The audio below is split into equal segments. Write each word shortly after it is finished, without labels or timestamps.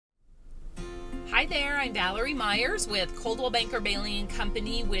Hi there, I'm Valerie Meyers with Coldwell Banker Bailey &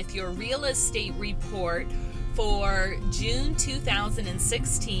 Company with your real estate report for June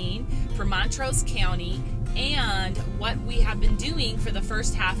 2016 for Montrose County and what we have been doing for the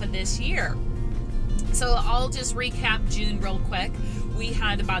first half of this year. So I'll just recap June real quick. We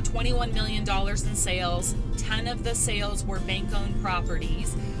had about $21 million in sales. 10 of the sales were bank-owned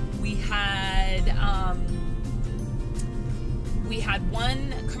properties. We had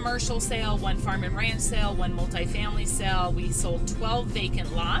one commercial sale, one farm and ranch sale, one multifamily sale. We sold 12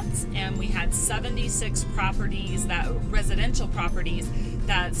 vacant lots, and we had 76 properties, residential properties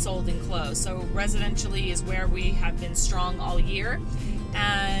that sold and closed. So residentially is where we have been strong all year,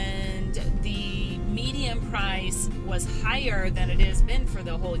 and the median price was higher than it has been for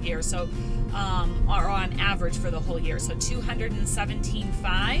the whole year. So or on average for the whole year. So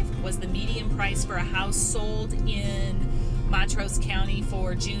 $217,500 was the median price for a house sold in Montrose County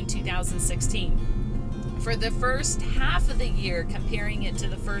for June 2016. For the first half of the year, comparing it to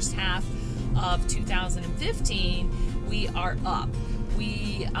the first half of 2015, we are up.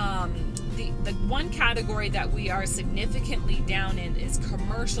 The one category that we are significantly down in is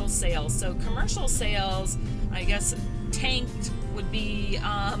commercial sales. So commercial sales, I guess tanked would be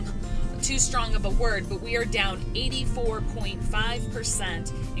too strong of a word, but we are down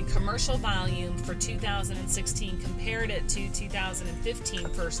 84.5% in commercial volume for 2016 compared it to 2015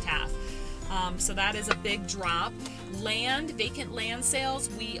 first half. So that is a big drop. Vacant land sales,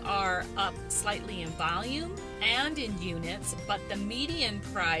 we are up slightly in volume and in units, but the median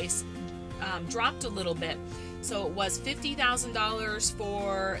price dropped a little bit. So it was $50,000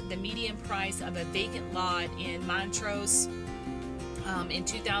 for the median price of a vacant lot in Montrose in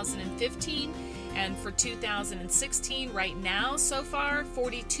 2015, and for 2016 right now so far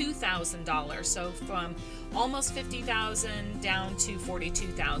 $42,000. So from almost $50,000 down to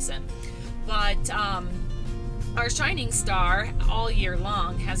 $42,000. But our shining star all year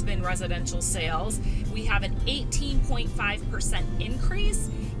long has been residential sales. We have an 18.5% increase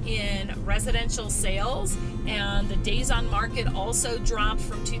in residential sales, and the days on market also dropped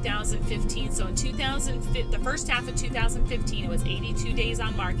from 2015. So in the first half of 2015 it was 82 days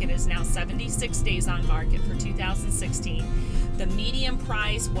on market. It is now 76 days on market for 2016. The median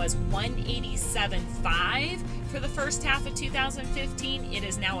price was $187,500 for the first half of 2015. It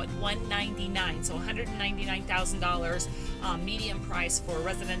is now at $199,000, so $199,000 median price for a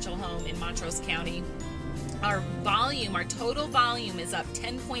residential home in Montrose County. Our total volume is up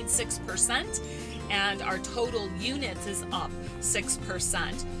 10.6%, and our total units is up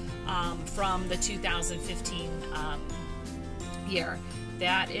 6% from the 2015 year.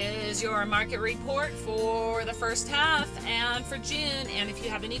 That is your market report for the first half and for June. And if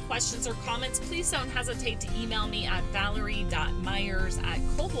you have any questions or comments, please don't hesitate to email me at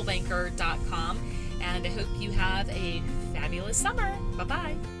valerie.myers@coldwellbanker.com. And I hope you have a fabulous summer.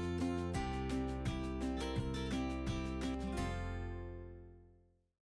 Bye-bye.